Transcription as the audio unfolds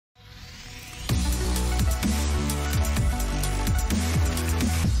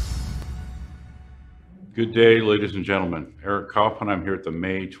Good day, ladies and gentlemen. Eric Coffin. I'm here at the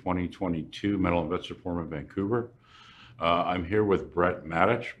May 2022 Metal Investor Forum in Vancouver. I'm here with Brett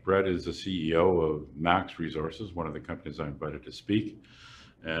Matich. Brett is the CEO of Max Resources, one of the companies I invited to speak.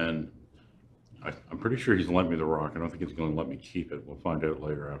 And I'm pretty sure he's lent me the rock. I don't think he's going to let me keep it. We'll find out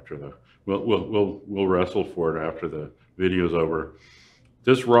later after the. We'll wrestle for it after the video's over.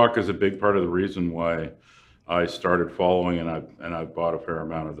 This rock is a big part of the reason why I started following, and I bought a fair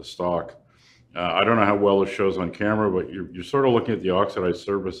amount of the stock. I don't know how well it shows on camera, but you're sort of looking at the oxidized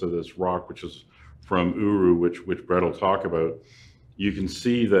surface of this rock, which is from Uru, which Brett will talk about. You can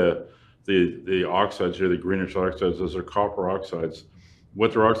see the oxides here, the greenish oxides. Those are copper oxides.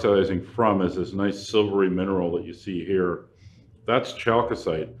 What they're oxidizing from is this nice silvery mineral that you see here. That's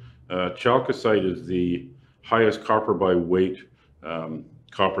chalcocite. Chalcocite is the highest copper by weight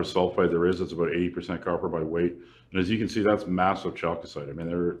copper sulfide there is. It's about 80% copper by weight. And as you can see, that's massive chalcocite. I mean,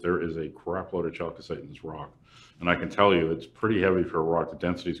 there is a crap load of chalcocite in this rock. And I can tell you, it's pretty heavy for a rock. The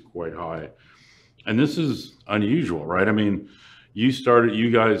density is quite high. And this is unusual, right? I mean,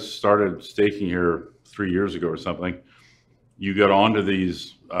 you guys started staking here 3 years ago or something. You got onto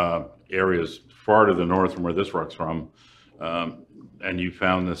these areas far to the north from where this rock's from. And you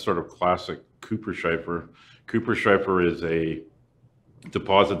found this sort of classic Cooper-Schiefer. Cooper-Schiefer is a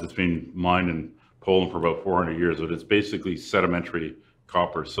deposit that's been mined in Poland for about 400 years, but it's basically sedimentary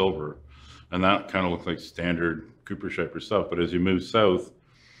copper silver, and that kind of looks like standard Cooper-Schiefer stuff. But as you move south,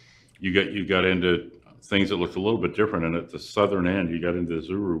 you got into things that looked a little bit different, and at the southern end, you got into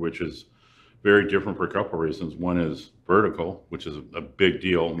Uru, which is very different for a couple of reasons. One is vertical, which is a big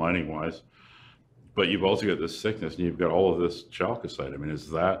deal mining wise, but you've also got this thickness, and you've got all of this chalcocite. I mean, is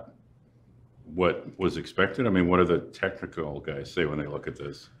that what was expected? I mean, what do the technical guys say when they look at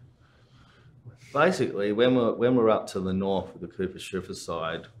this? Basically, when we're up to the north of the Cooper-Schiefer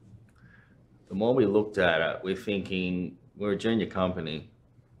side, the more we looked at it, we're thinking we're a junior company,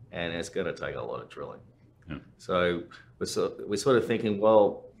 and it's going to take a lot of drilling. Yeah. So we're sort of thinking,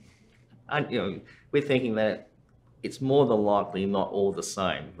 well, we're thinking that it's more than likely not all the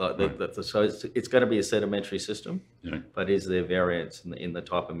same. Like right. So it's going to be a sedimentary system, yeah. But is there variance in the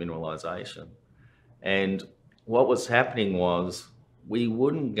type of mineralization? And what was happening was we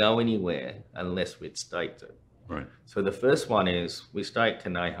wouldn't go anywhere unless we'd staked it. Right. So the first one is we staked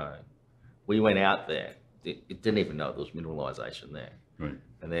Conejo. We went out there. It didn't even know there was mineralization there. Right.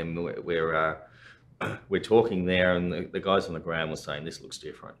 And then we're talking there, and the guys on the ground were saying this looks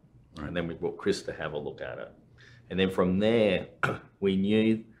different. Right. And then we brought Chris to have a look at it. And then from there, we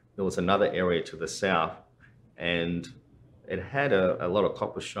knew there was another area to the south, and it had a lot of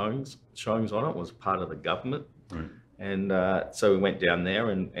copper showings on it. It was part of the government. Right. And so we went down there,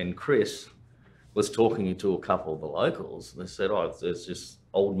 and Chris was talking to a couple of the locals. And they said, oh, there's this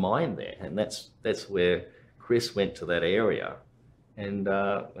old mine there. And that's where Chris went to that area. And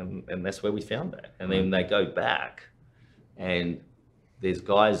that's where we found that. And then they go back, and there's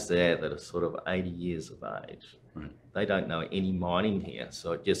guys there that are sort of 80 years of age. Right. They don't know any mining here.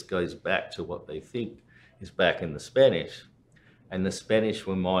 So it just goes back to what they think is back in the Spanish. And the Spanish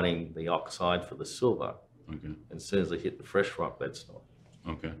were mining the oxide for the silver. Okay. And as soon as they hit the fresh rock, they'd stop.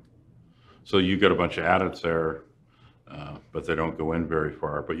 Okay. So you got a bunch of adits there, but they don't go in very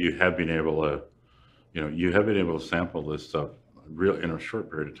far. But you have been able to, sample this stuff in a short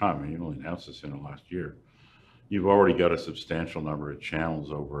period of time. I mean, you only announced this in the last year. You've already got a substantial number of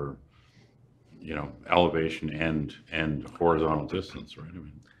channels over, elevation and horizontal distance, right? I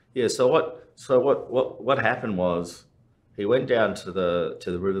mean. Yeah. So what happened was he went down to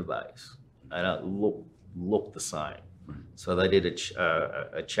the river base, and it looked the same. Right. So they did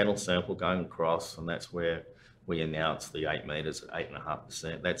a channel sample going across, and that's where we announced the 8 meters at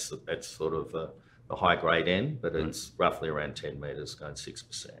 8.5%. That's sort of the high grade end, but it's roughly around 10 meters going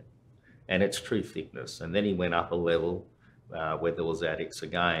 6%. And it's true thickness. And then he went up a level where there was adits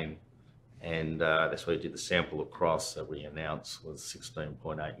again, and that's where he did the sample across that we announced was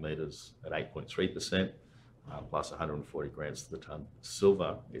 16.8 meters at 8.3%, plus 140 grams to the ton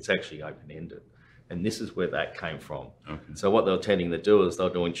silver. It's actually open-ended. And this is where that came from. Okay. So what they were tending to do is they were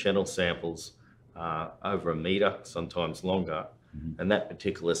doing channel samples over a meter, sometimes longer. Mm-hmm. And that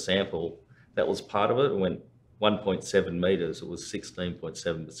particular sample, that was part of it. It went 1.7 meters. It was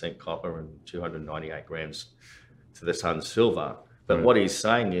 16.7% copper and 298 grams to the ton silver. But right. What he's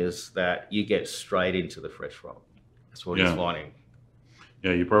saying is that you get straight into the fresh rock. That's what he's finding.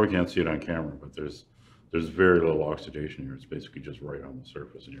 Yeah, you probably can't see it on camera, but there's very little oxidation here. It's basically just right on the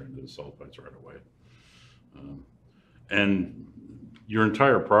surface, and you're into the sulfides right away. And your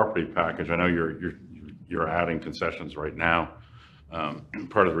entire property package, I know you're adding concessions right now.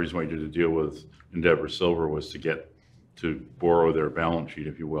 Part of the reason why you did the deal with Endeavor Silver was to borrow their balance sheet,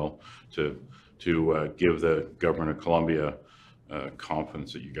 if you will, to give the government of Colombia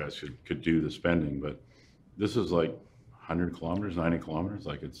confidence that you guys could do the spending. But this is like 100 kilometers, 90 kilometers,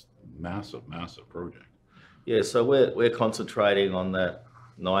 like it's massive, massive project. Yeah, so we're concentrating on that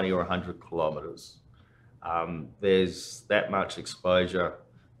 90 or 100 kilometers. There's that much exposure.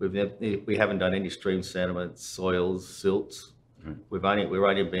 We haven't done any stream sediments, soils, silts. Right. We've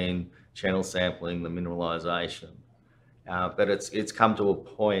only been channel sampling the mineralization. But it's come to a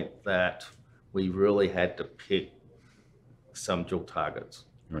point that we really had to pick some drill targets.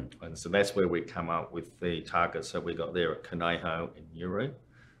 Right. And so that's where we come up with the targets that we got there at Conejo and Uru.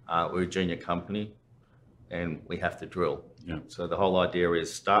 We're a junior company and we have to drill. Yeah. So the whole idea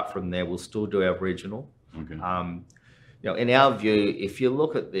is start from there. We'll still do our regional. Okay. In our view, if you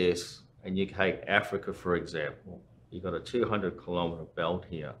look at this and you take Africa, for example, you've got a 200-kilometer belt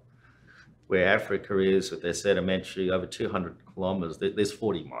here. Where Africa is, with their sedimentary over 200 kilometers, there's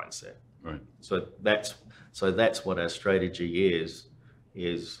 40 mines there. Right. So that's what our strategy is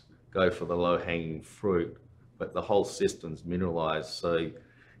go for the low-hanging fruit, but the whole system's mineralized. So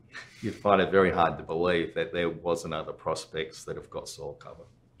you'd find it very hard to believe that there wasn't other prospects that have got soil cover.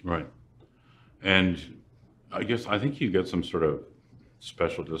 Right. And I think you get some sort of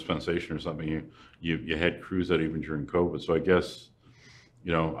special dispensation or something. You had crews that even during COVID. So I guess,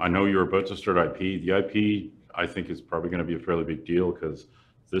 I know you're about to start IP. The IP, I think, is probably going to be a fairly big deal because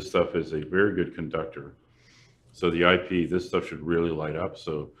this stuff is a very good conductor. So the IP, this stuff should really light up.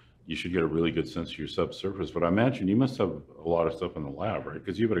 So you should get a really good sense of your subsurface. But I imagine you must have a lot of stuff in the lab, right?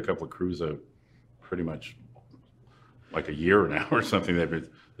 Because you've had a couple of crews out pretty much like a year now or something that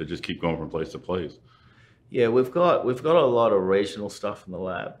just keep going from place to place. Yeah, we've got a lot of regional stuff in the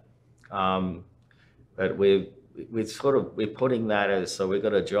lab, but we're putting that as, so we've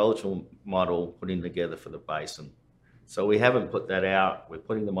got a geological model putting together for the basin. So we haven't put that out. We're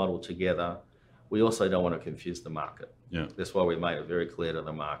putting the model together. We also don't want to confuse the market. Yeah. That's why we made it very clear to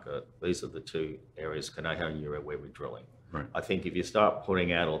the market. These are the two areas, Conejo and Uru, where we're drilling. Right. I think if you start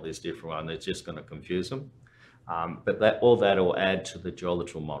putting out all these different ones, it's just going to confuse them. But all that will add to the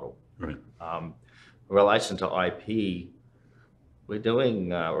geological model. Right. In relation to IP, we're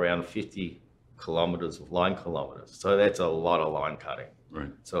doing around 50 kilometers of line kilometers. So that's a lot of line cutting.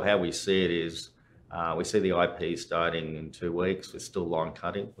 Right. So how we see it is, we see the IP starting in 2 weeks. We're still line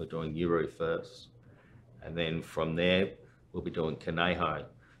cutting. We're doing Uru first. And then from there, we'll be doing Conejo.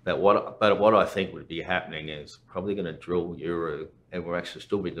 But what I think would be happening is probably going to drill Uru, and we'll actually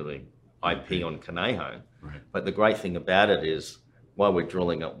still be doing IP on Conejo. Right. But the great thing about it is, while we're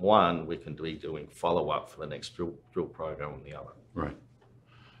drilling at one, we can be doing follow-up for the next drill program on the other. Right.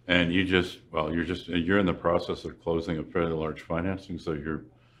 And you're in the process of closing a fairly large financing, so you're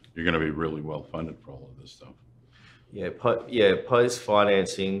going to be really well funded for all of this stuff. Yeah, post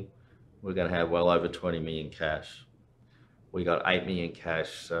financing, we're going to have well over 20 million cash. We got 8 million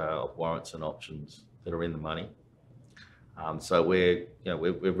cash of warrants and options that are in the money. So we're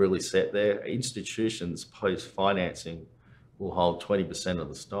really set there. Institutions post financing will hold 20% of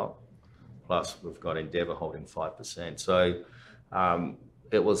the stock. Plus, we've got Endeavor holding 5%. So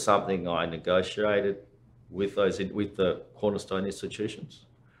it was something I negotiated with the cornerstone institutions.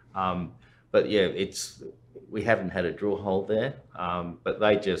 But yeah, we haven't had a drill hole there. But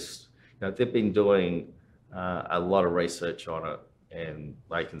they just, they've been doing a lot of research on it, and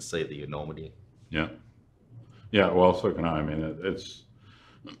they can see the enormity. Yeah. Yeah. Well, so can I. I mean,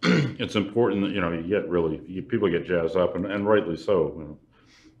 it's important that, people get jazzed up, and rightly so,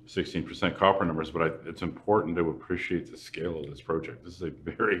 16% copper numbers, but it's important to appreciate the scale of this project. This is a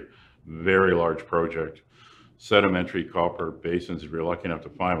very, very large project. Sedimentary copper basins, if you're lucky enough to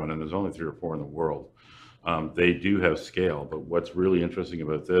find one, and there's only 3 or 4 in the world, they do have scale. But what's really interesting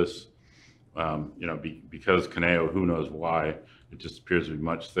about this, because Conejo, who knows why, it just appears to be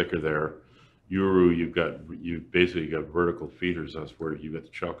much thicker there. Uru, you've basically got vertical feeders. That's where you get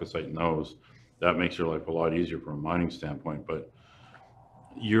the chalcocite in those. That makes your life a lot easier from a mining standpoint. But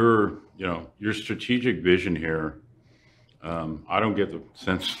your strategic vision here, I don't get the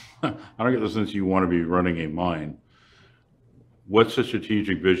sense you want to be running a mine. What's the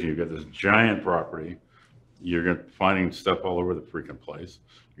strategic vision? You've got this giant property. You're finding stuff all over the freaking place.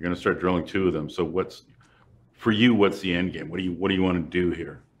 You're going to start drilling 2 of them. So what's the end game? What do you want to do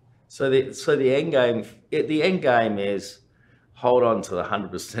here? So the end game is hold on to the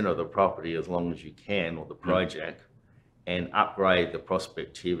 100% of the property as long as you can, or the project, and upgrade the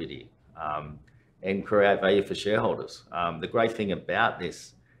prospectivity and create value for shareholders. The great thing about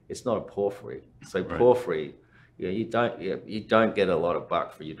this, it's not a porphyry. So porphyry, you don't get a lot of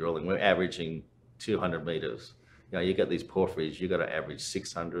buck for your drilling. We're averaging 200 meters. You get these porphyries, you got to average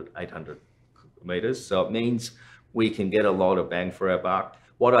 600, 800 meters. So it means we can get a lot of bang for our buck.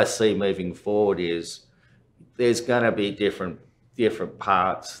 What I see moving forward is there's going to be different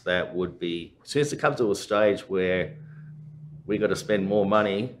parts that would be, as soon as it comes to a stage where we got to spend more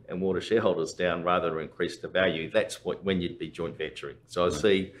money and water shareholders down rather than increase the value, that's when you'd be joint venturing. So I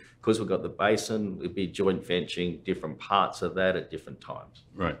see, because we've got the basin, we'd be joint venturing different parts of that at different times.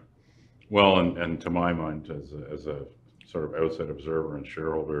 Right. Well, and to my mind, as a sort of outside observer and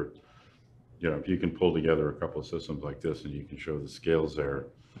shareholder, if you can pull together a couple of systems like this and you can show the scales there,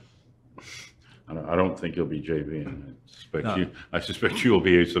 I don't think you'll be JV. I suspect you will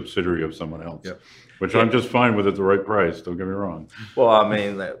be a subsidiary of someone else, which I'm just fine with at the right price. Don't get me wrong. Well, I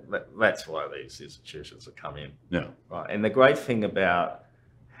mean, that's why these institutions have come in. Yeah. Right. And the great thing about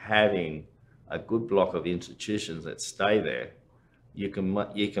having a good block of institutions that stay there, you can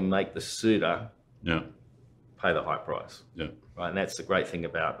make the suitor pay the high price. Yeah. Right. And that's the great thing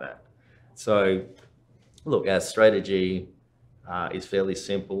about that. So, look, our strategy is fairly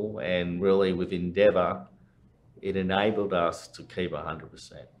simple, and really with Endeavour, it enabled us to keep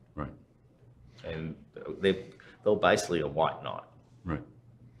 100%. Right. And they're basically a white knight. Right.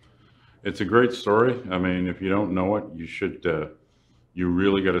 It's a great story. I mean, if you don't know it, you should. You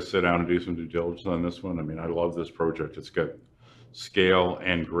really got to sit down and do some due diligence on this one. I mean, I love this project. It's got scale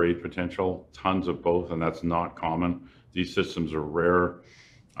and grade potential, tons of both, and that's not common. These systems are rare.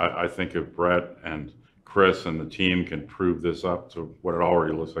 I think if Brett and Chris and the team can prove this up to what it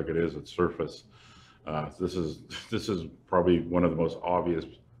already looks like it is at surface, this is probably one of the most obvious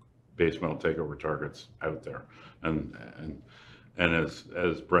base metal takeover targets out there. And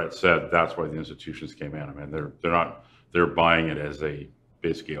as Brett said, that's why the institutions came in. I mean, they're buying it as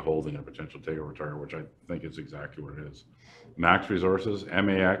basically a holding a potential takeover target, which I think is exactly what it is. Max Resources,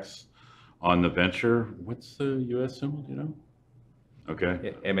 MAX on the venture. What's the US symbol, do you know? Okay.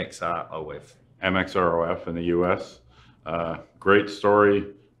 Yeah, MXROF. MXROF in the US. Great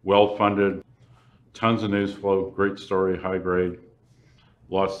story, well funded, tons of news flow, great story, high grade,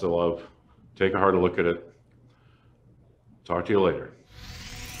 lots to love. Take a hard look at it. Talk to you later.